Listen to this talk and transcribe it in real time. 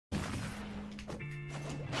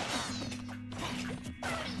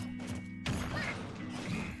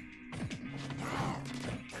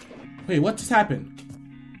Wait, what just happened?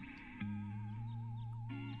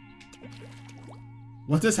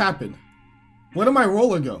 What just happened? Where did my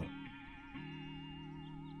roller go?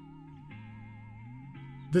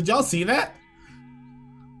 Did y'all see that?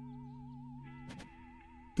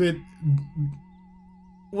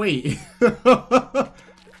 Wait.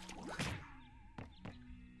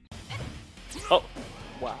 Oh,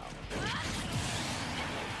 wow.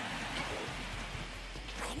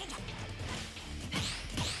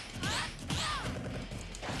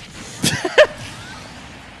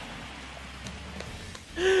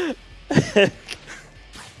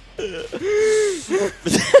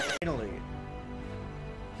 Finally.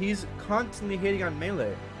 He's constantly hating on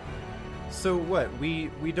Melee. So what? We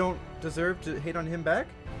don't deserve to hate on him back?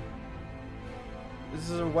 This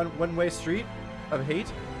is a one-way street of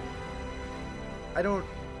hate? I don't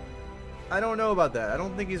know about that. I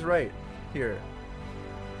don't think he's right here.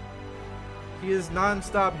 He is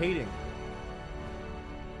non-stop hating.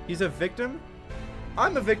 He's a victim?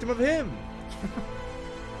 I'm a victim of him.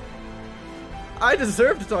 I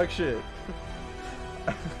deserve to talk shit.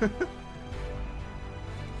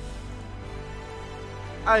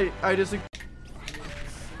 I just.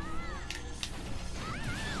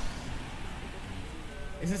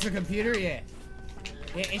 Is this a computer? Yeah.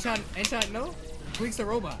 Yeah, ain't y'all no? Tweek's a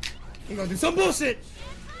robot. He gonna do some bullshit.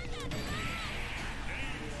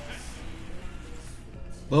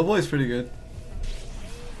 Lil Boy's pretty good.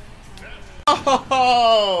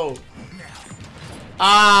 Oh!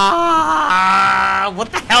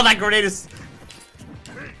 What the hell? That grenade is.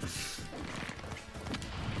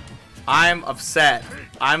 I'm upset.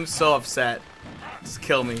 I'm so upset. Just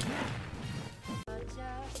kill me.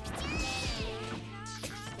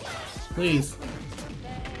 Please.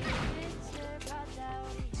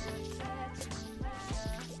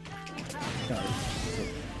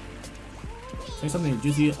 Say something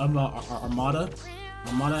juicy about Armada.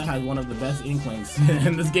 Armada has one of the best Inklings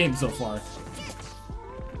in this game so far.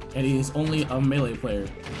 And he is only a melee player,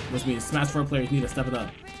 which means Smash 4 players need to step it up.